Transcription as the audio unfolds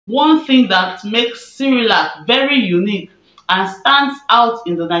One thing that makes CERELAC very unique and stands out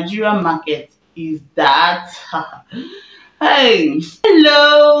in the Nigerian market is that hey,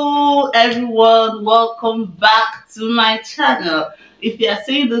 hello everyone, welcome back to my channel. If you are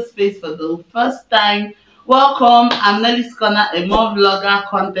seeing this face for the first time, welcome. I'm Nelly's Corner, a mom vlogger,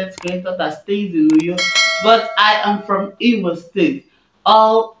 content creator that stays in New York, but I am from Imo State,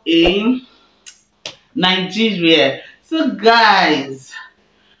 all in Nigeria. So guys,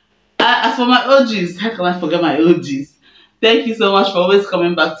 as for my OGs, how can I forget my OGs? Thank you so much for always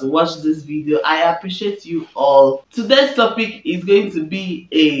coming back to watch this video. I appreciate you all. Today's topic is going to be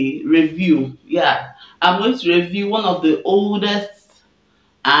a review. Yeah, I'm going to review one of the oldest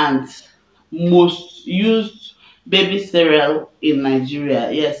and most used baby cereal in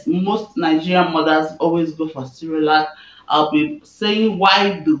Nigeria. Yes, most Nigerian mothers always go for Cerelac. I'll be saying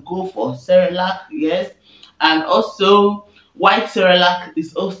why they go for Cerelac, yes, and also why Cerelac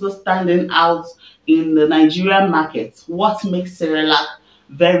is also standing out in the Nigerian market. What makes Cerelac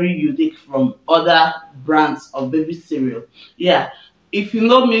very unique from other brands of baby cereal? Yeah, if you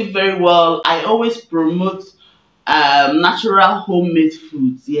know me very well, I always promote natural homemade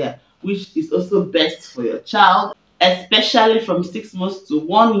foods, yeah, which is also best for your child, especially from 6 months to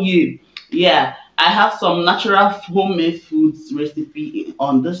 1 year. Yeah, I have some natural homemade foods recipe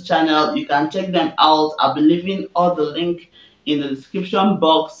on this channel. You can check them out. I'll be leaving all the link in the description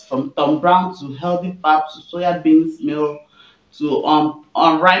box, from Tom Brown to healthy pap to soya beans meal to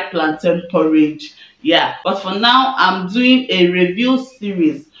unripe plantain porridge. Yeah, but for now I'm doing a review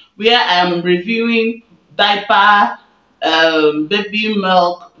series where I am reviewing diaper, baby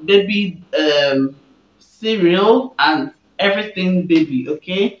milk, baby cereal, and everything baby.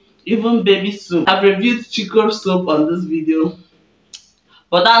 Okay, even baby soup. I've reviewed chicken soup on this video,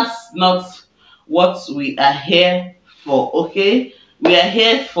 but that's not what we are here for. Okay, we are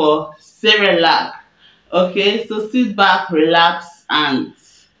here for Cerelac. Okay, so sit back, relax, and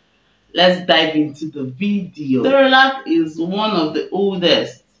let's dive into the video. Cerelac is one of the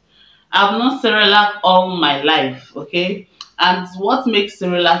oldest. I've known Cerelac all my life, okay? And what makes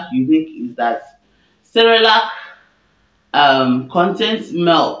Cerelac unique is that Cerelac contains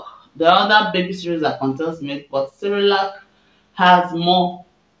milk. The other baby cereals that contains milk, but Cerelac has more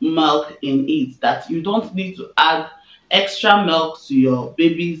milk in it, that you don't need to add extra milk to your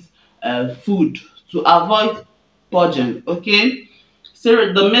baby's food to avoid purging, okay?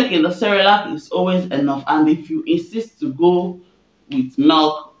 The milk in the Cerelac is always enough, and if you insist to go with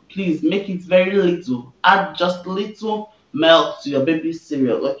milk, please make it very little. Add just little milk to your baby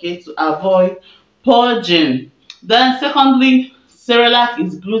cereal, okay, to avoid purging. Then secondly, Cerelac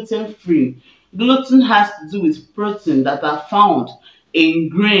is gluten free. Gluten has to do with protein that are found in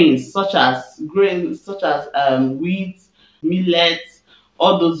grains such as wheat, millet,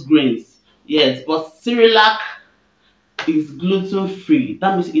 all those grains. Yes, but Cerelac is gluten free.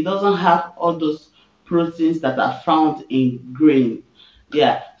 That means it doesn't have all those proteins that are found in grain.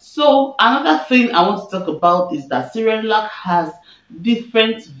 Yeah, so another thing I want to talk about is that Cerelac has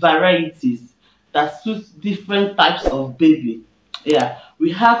different varieties that suit different types of baby. Yeah,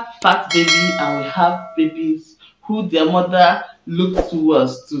 we have fat baby and we have babies who their mother look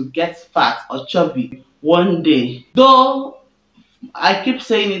towards to get fat or chubby one day. Though I keep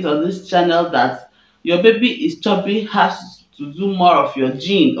saying it on this channel that your baby is chubby has to do more of your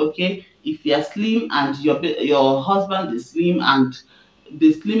gene, okay? If you are slim and your husband is slim and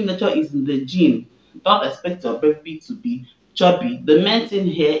the slim nature is in the gene, don't expect your baby to be chubby. The main thing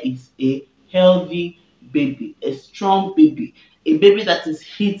here is a healthy baby, a strong baby, a baby that is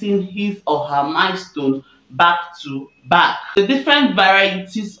hitting his or her milestone back to back. The different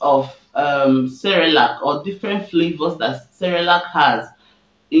varieties of Cerelac, or different flavors that Cerelac has,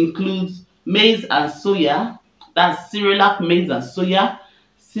 includes maize and soya. That's Cerelac maize and soya,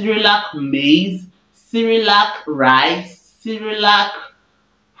 Cerelac maize, Cerelac rice, Cerelac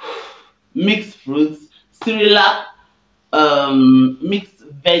mixed fruits, Cerelac mixed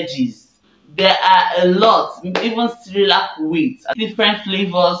veggies. There are a lot, even Cerelac wheat. Different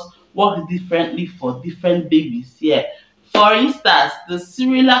flavors work differently for different babies. Yeah. For instance, the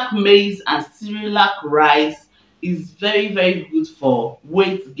Cerelac maize and Cerelac rice is very, very good for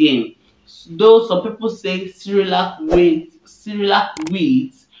weight gain. Though some people say Cerelac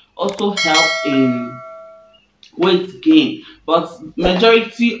wheat also help in weight gain, but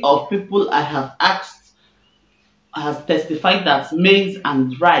majority of people I have asked has testified that maize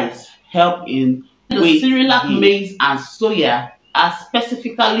and rice help in weight gain. Cerelac maize and soya are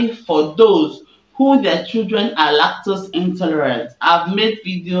specifically for those who their children are lactose intolerant. I've made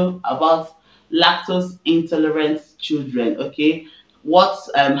video about lactose intolerant children, okay? what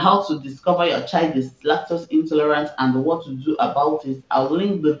how to discover your child is lactose intolerant and what to do about it, I'll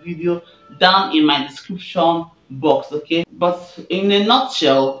link the video down in my description box. Okay, but in a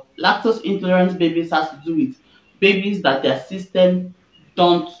nutshell, lactose intolerant babies has to do with babies that their system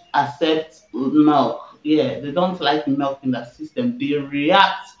don't accept milk. Yeah, they don't like milk in their system. They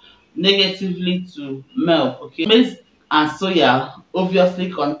react negatively to milk. Okay, maize and soya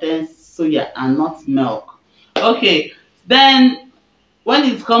obviously contains soya and not milk. Okay, then when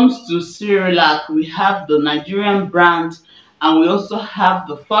it comes to Cerelac, we have the Nigerian brand and we also have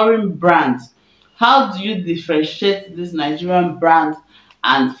the foreign brand. How do you differentiate this Nigerian brand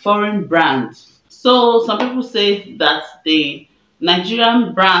and foreign brand? So some people say that the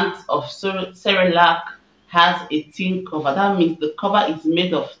Nigerian brand of Cerelac has a tin cover. That means the cover is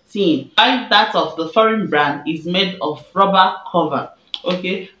made of tin, while that of the foreign brand is made of rubber cover.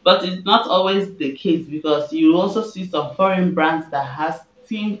 Okay, but it's not always the case because you also see some foreign brands that has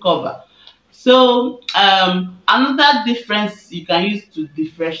tin cover. So another difference you can use to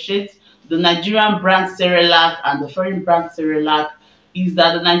differentiate the Nigerian brand Cerelac and the foreign brand Cerelac is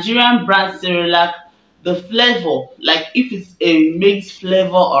that the Nigerian brand Cerelac, the flavor, like if it's a maize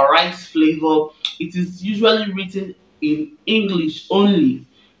flavor or rice flavor, it is usually written in English only.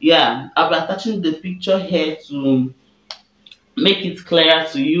 Yeah, I'll be attaching the picture here to make it clearer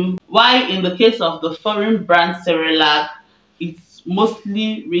to you. Why in the case of the foreign brand Cerelac, it's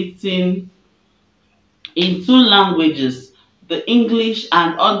mostly written in two languages, the English,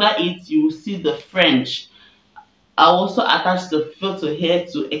 and under it you will see the French. I'll also attach the photo here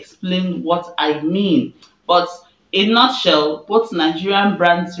to explain what I mean. But in a nutshell, both Nigerian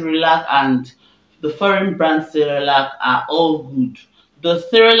brand Cerelac and the foreign brand Cerelac are all good. The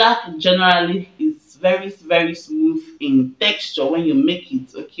Cerelac generally is very smooth in texture when you make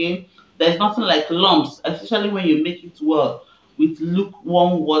it. Okay, there's nothing like lumps, especially when you make it well with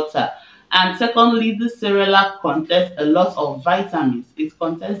lukewarm water. And secondly, this Cerelac contains a lot of vitamins. It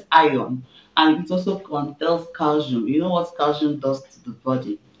contains iron and it also contains calcium. You know what calcium does to the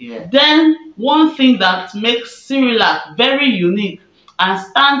body. Yeah. Then one thing that makes Cerelac very unique and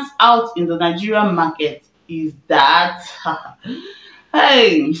stands out in the Nigerian market is that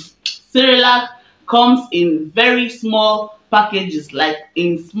hey, Cerelac comes in very small packages, like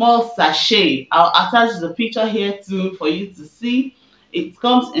in small sachet. I'll attach the picture here too for you to see. It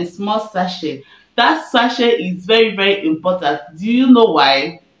comes in small sachet. That sachet is very important. Do you know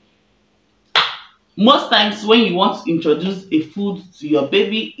why? Most times when you want to introduce a food to your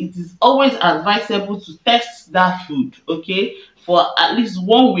baby, it is always advisable to test that food, okay, for at least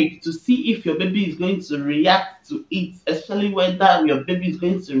 1 week to see if your baby is going to react to it, especially whether your baby is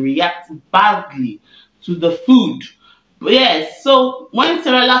going to react badly to the food. Yes, so when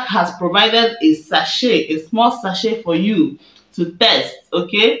Cerelac has provided a sachet, a small sachet for you to test,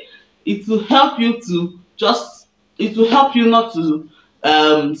 okay, it will help you to just, it will help you not to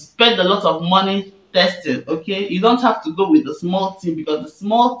spend a lot of money testing. Okay, you don't have to go with the small tin because the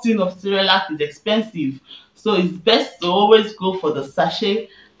small tin of Cerelac is expensive, so it's best to always go for the sachet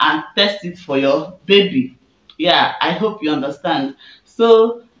and test it for your baby. Yeah, I hope you understand.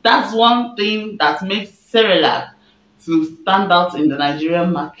 So that's one thing that makes Cerelac to stand out in the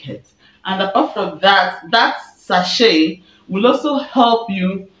Nigerian market. And apart from that, that sachet will also help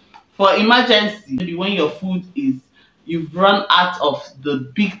you for emergency. Maybe when your food is, you've run out of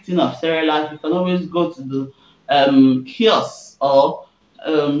the big tin of Cerelac, you can always go to the kiosk or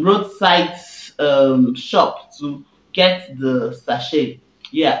roadside shop to get the sachet.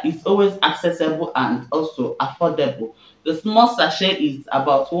 Yeah, it's always accessible and also affordable. The small sachet is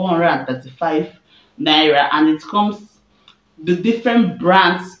about 135 naira and it comes, the different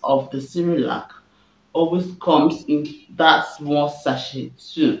brands of the Cerelac always comes in that small sachet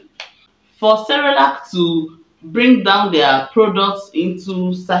too. For Cerelac to bring down their products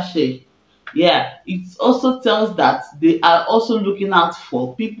into sachet, yeah, it also tells that they are also looking out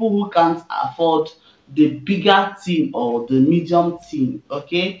for people who can't afford the bigger tin or the medium tin.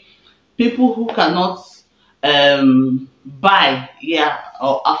 Okay, people who cannot buy, yeah,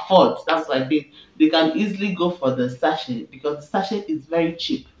 or afford, that's what I mean, they can easily go for the sachet because the sachet is very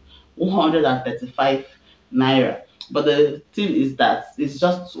cheap, 135 naira. But the thing is that it's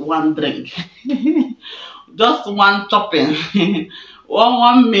just one drink just one topping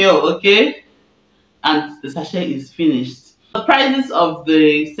one meal, okay, and the sachet is finished. The prices of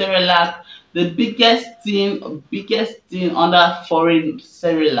the Cerelac, the biggest thing under foreign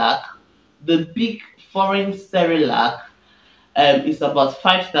Cerelac, the big foreign Cerelac is about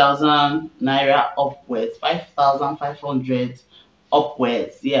 5,000 naira upwards, 5,500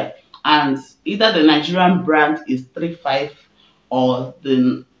 upwards, yeah. And either the Nigerian brand is 3,500 or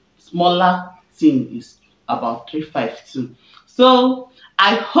the smaller tin is about 352. So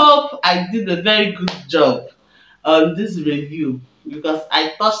I hope I did a very good job on this review because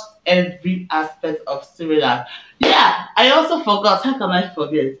I touched every aspect of Cerelac. Yeah, I also forgot. How can I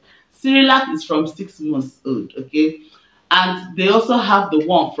forget? Cerelac is from 6 months old, okay? And they also have the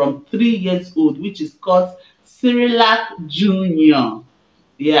one from 3 years old, which is called Cerelac Junior.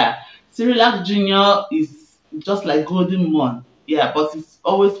 Yeah, Cerelac Junior is just like Golden Mon. Yeah, but it's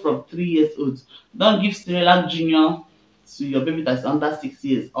always from 3 years old. Don't give Cerelac Junior to your baby that's under 6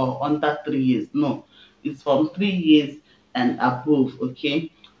 years or under 3 years. No, it's from 3 years and above.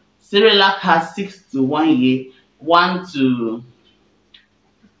 Okay, Cerelac has 6 to 1 year, 1 to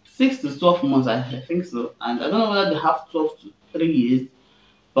 6 to 12 months. I think so, and I don't know whether they have 12 to 3 years,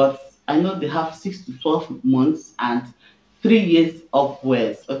 but I know they have 6 to 12 months and 3 years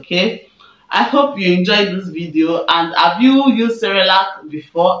upwards. Okay, I hope you enjoyed this video. And have you used Cerelac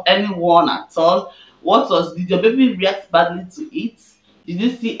before? Anyone at all? Did your baby react badly to it? Did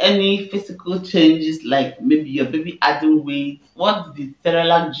you see any physical changes, like maybe your baby adding weight? What did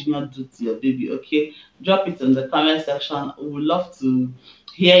Cerelac Junior do to your baby? Okay, drop it in the comment section. We would love to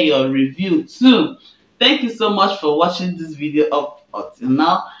hear your review too. Thank you so much for watching this video up until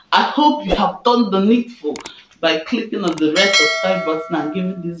now. I hope you have done the needful by clicking on the red subscribe button and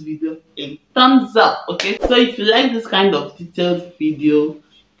giving this video a thumbs up. Okay, so if you like this kind of detailed review,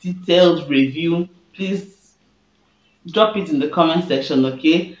 please drop it in the comment section.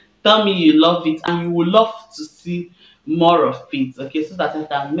 Okay, tell me you love it and you would love to see more of it. Okay, so that I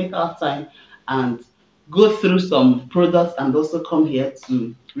can make out time and go through some products and also come here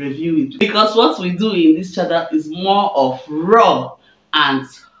to review it, because what we do in this channel is more of raw and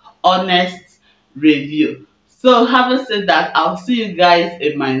honest review. So having said that, I'll see you guys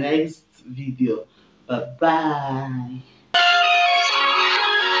in my next video. Bye bye.